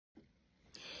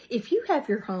If you have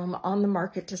your home on the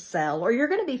market to sell, or you're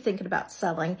going to be thinking about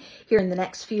selling here in the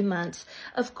next few months,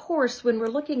 of course, when we're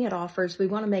looking at offers, we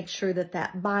want to make sure that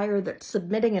that buyer that's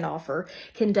submitting an offer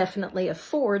can definitely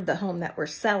afford the home that we're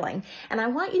selling. And I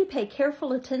want you to pay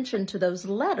careful attention to those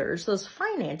letters, those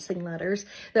financing letters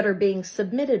that are being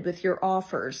submitted with your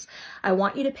offers. I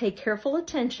want you to pay careful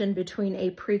attention between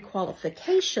a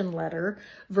pre-qualification letter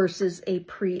versus a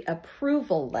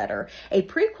pre-approval letter. A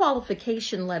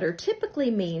pre-qualification letter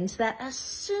typically means that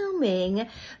assuming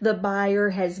the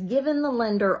buyer has given the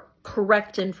lender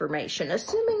correct information,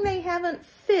 assuming they haven't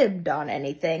fibbed on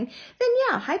anything, then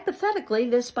yeah, hypothetically,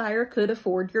 this buyer could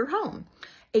afford your home.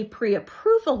 A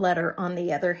pre-approval letter, on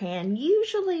the other hand,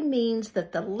 usually means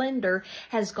that the lender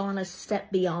has gone a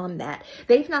step beyond that.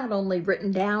 They've not only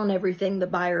written down everything the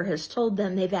buyer has told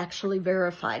them, they've actually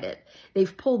verified it.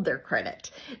 They've pulled their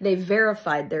credit. They've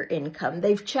verified their income.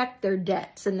 They've checked their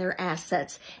debts and their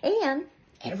assets, and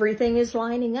everything is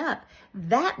lining up.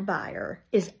 That buyer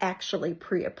is actually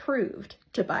pre-approved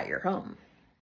to buy your home.